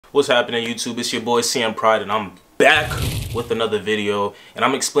What's happening, YouTube? It's your boy CM Pride, and I'm back with another video, and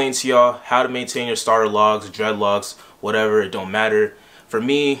I'm explaining to y'all how to maintain your starter locks, dreadlocks, whatever, it don't matter. For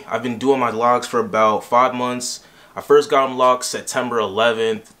me, I've been doing my locks for about 5 months. I first got them locked September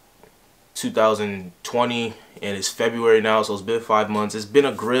 11th, 2020, and it's February now, so it's been 5 months. It's been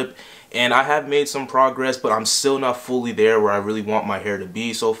a grip, and I have made some progress, but I'm still not fully there where I really want my hair to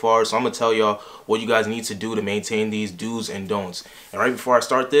be so far. So I'm going to tell y'all what you guys need to do to maintain these do's and don'ts. And right before I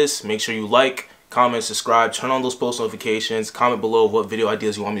start this, make sure you like, comment, subscribe, turn on those post notifications, comment below what video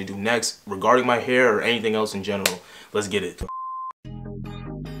ideas you want me to do next regarding my hair or anything else in general. Let's get it.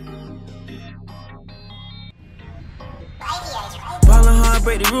 Ballin' hard,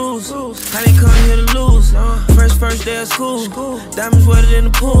 break the rules. I didn't come here to lose. First day of school. Diamonds wetter in the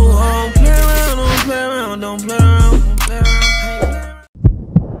pool. Don't play around, don't play around, don't play around, don't play around.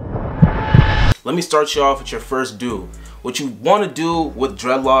 Let me start you off with your first do. What you want to do with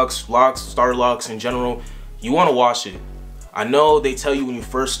dreadlocks, locks, starter locks in general, you want to wash it. I know they tell you when you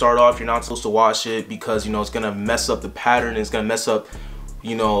first start off you're not supposed to wash it because, you know, it's going to mess up the pattern, it's going to mess up,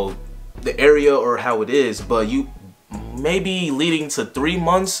 you know, the area or how it is, but you maybe leading to 3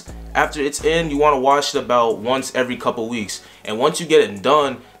 months after it's in, you want to wash it about once every couple weeks. And once you get it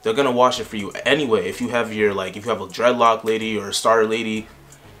done, they're gonna wash it for you anyway. If you have your, like, if you have a dreadlock lady or a starter lady,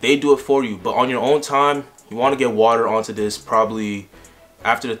 they do it for you. But on your own time, you want to get water onto this probably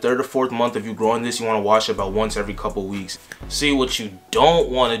after the 3rd or 4th month of you growing this. You want to wash it about once every couple weeks. See, what you don't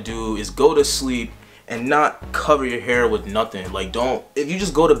want to do is go to sleep and not cover your hair with nothing. Like, don't, if you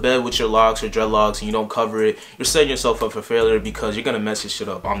just go to bed with your locks or dreadlocks and you don't cover it, you're setting yourself up for failure because you're gonna mess your shit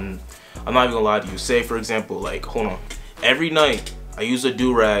up. I'm not even gonna lie to you. Say for example, like, hold on, every night I use a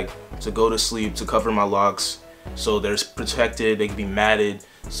do-rag to go to sleep to cover my locks so they're protected, they can be matted,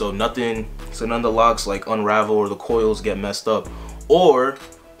 so none of the locks like unravel or the coils get messed up. Or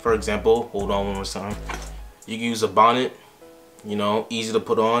for example, hold on one more time, you can use a bonnet, you know, easy to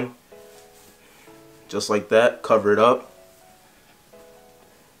put on, just like that, cover it up.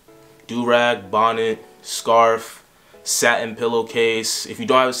 Do-rag, bonnet, scarf, satin pillowcase. If you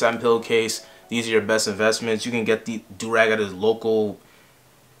don't have a satin pillowcase, these are your best investments. You can get the do-rag at a local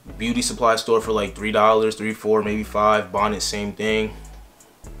beauty supply store for like $3, $3, $4, maybe $5. Bonnet, same thing.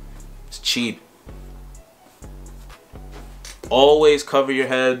 It's cheap. Always cover your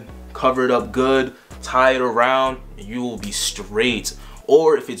head, cover it up good, tie it around, and you will be straight.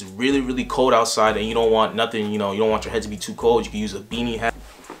 Or if it's really, really cold outside and you don't want nothing, you know, you don't want your head to be too cold, you can use a beanie hat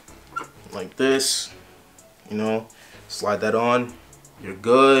like this, you know, slide that on, you're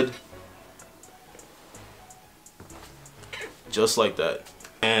good. Just like that.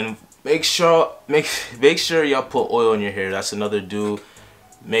 And make sure y'all put oil in your hair. That's another do.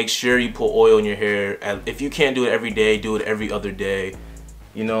 Make sure you put oil in your hair. And if you can't do it every day, do it every other day.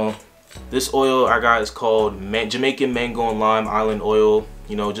 You know, this oil I got is called Jamaican Mango and Lime Island Oil.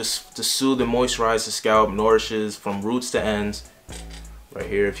 You know, just to soothe and moisturize the scalp, nourishes from roots to ends. Right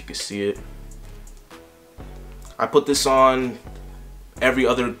here, if you can see it. I put this on every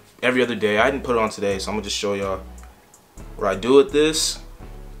other day. I didn't put it on today, so I'm gonna just show y'all what I do with this.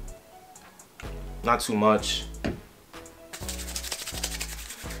 Not too much.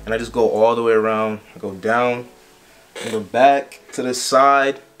 And I just go all the way around. I go down from the back to the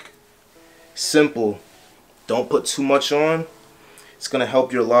side. Simple. Don't put too much on. It's gonna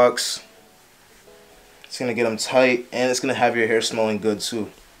help your locks. It's gonna get them tight, and it's gonna have your hair smelling good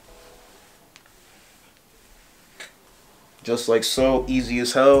too. Just like so, easy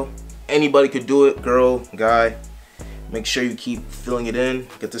as hell. Anybody could do it, girl, guy. Make sure you keep filling it in.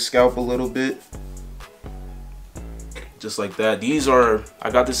 Get the scalp a little bit. Just like that. These are,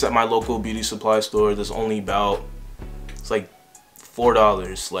 I got this at my local beauty supply store. There's only about, it's like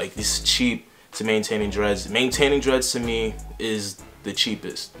 $4. Like, this is cheap to maintaining dreads. Maintaining dreads to me is the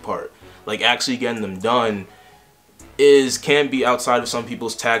cheapest part. Like, actually getting them done can be outside of some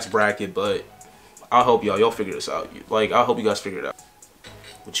people's tax bracket, but I'll help y'all. Y'all figure this out. Like, I'll help you guys figure it out.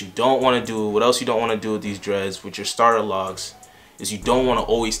 What you don't want to do, what else you don't want to do with these dreads, with your starter locks, is you don't want to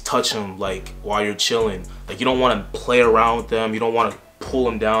always touch them like while you're chilling. Like, you don't want to play around with them. You don't want to pull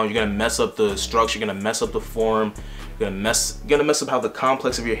them down. You're gonna mess up the structure. You're gonna mess up the form. You're gonna mess up how the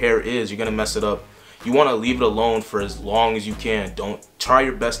complex of your hair is. You're gonna mess it up. You want to leave it alone for as long as you can. Don't try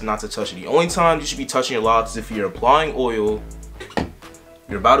your best not to touch it. The only time you should be touching your locks is if you're applying oil,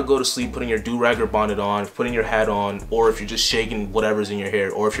 you're about to go to sleep, putting your do-rag or bonnet on, putting your hat on, or if you're just shaking whatever's in your hair,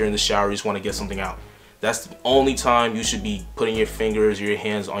 or if you're in the shower, you just want to get something out. That's the only time you should be putting your fingers or your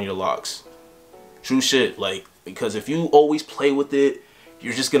hands on your locks. True shit, like, because if you always play with it,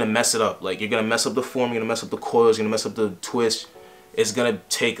 you're just gonna mess it up. Like, you're gonna mess up the form, you're gonna mess up the coils, you're gonna mess up the twist. it's gonna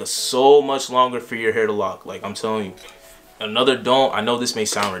take so much longer for your hair to lock. Like, I'm telling you. Another don't, I know this may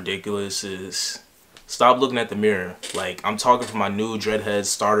sound ridiculous, is stop looking at the mirror. Like, I'm talking for my new dreadhead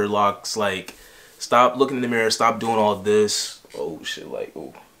starter locks. Like, stop looking in the mirror, stop doing all this. Oh shit, like,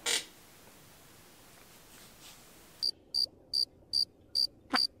 oh.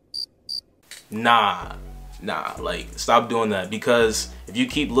 Nah, like, stop doing that, because if you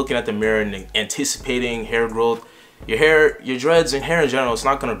keep looking at the mirror and anticipating hair growth, your dreads and hair in general, it's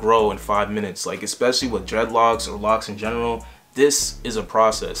not gonna grow in 5 minutes. Like, especially with dreadlocks or locks in general, this is a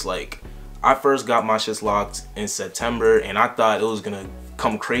process. Like, I first got my shits locked in September and I thought it was gonna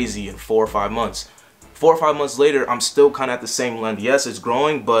come crazy in 4 or 5 months. 4 or 5 months later, I'm still kind of at the same length. Yes, it's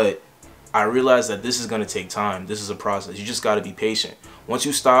growing, but I realized that this is gonna take time. This is a process. You just gotta be patient. Once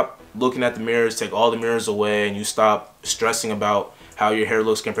you stop looking at the mirrors, take all the mirrors away, and you stop stressing about how your hair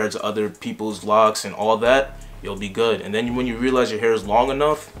looks compared to other people's locks and all that, you'll be good. And then when you realize your hair is long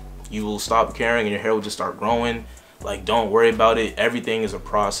enough, you will stop caring and your hair will just start growing. Like, don't worry about it. Everything is a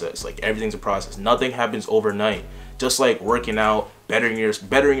process. Like, everything's a process. Nothing happens overnight. Just like working out, bettering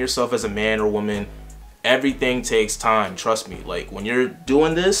yourself as a man or woman, everything takes time. Trust me. Like, when you're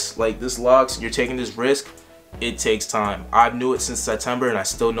doing this, like this locks, you're taking this risk, it takes time. I knew it since September and I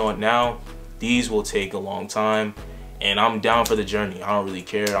still know it now. These will take a long time, and I'm down for the journey. I don't really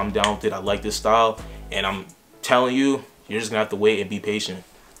care. I'm down with it. I like this style, and I'm telling you, you're just gonna have to wait and be patient.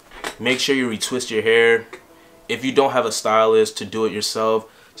 Make sure you retwist your hair. If you don't have a stylist to do it yourself,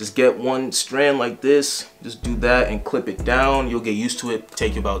 just get one strand like this, just do that and clip it down. You'll get used to it.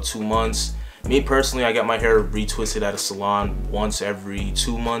 Take you about 2 months. Me personally, I got my hair retwisted at a salon once every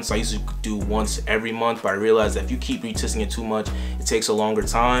 2 months. I used to do once every month, but I realized that if you keep retwisting it too much, it takes a longer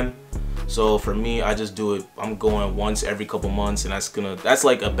time. So for me, I just do it, I'm going once every couple months, and that's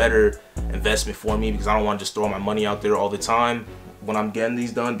like a better investment for me, because I don't want to just throw my money out there all the time when I'm getting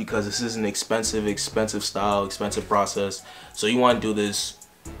these done, because this is an expensive style, expensive process. So you want to do this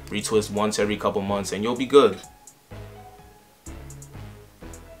retwist once every couple months and you'll be good.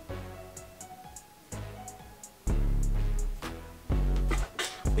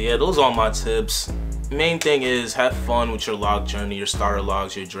 But yeah, those are all my tips. Main thing is have fun with your lock journey, your starter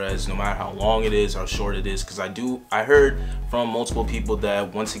locks, your dreads, no matter how long it is, how short it is, because I heard from multiple people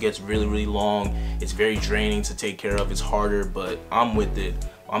that once it gets really long, it's very draining to take care of. It's harder, but I'm with it.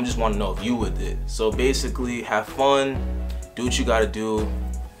 I'm just want to know if you with it. So basically, have fun, do what you got to do,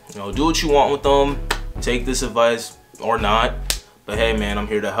 you know, do what you want with them. Take this advice or not, but hey man, I'm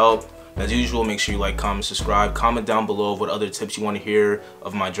here to help. As usual, make sure you like, comment, subscribe. Comment down below what other tips you want to hear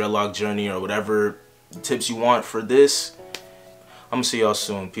of my dreadlock journey, or whatever tips you want for this. I'm gonna see y'all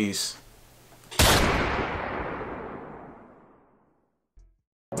soon. Peace.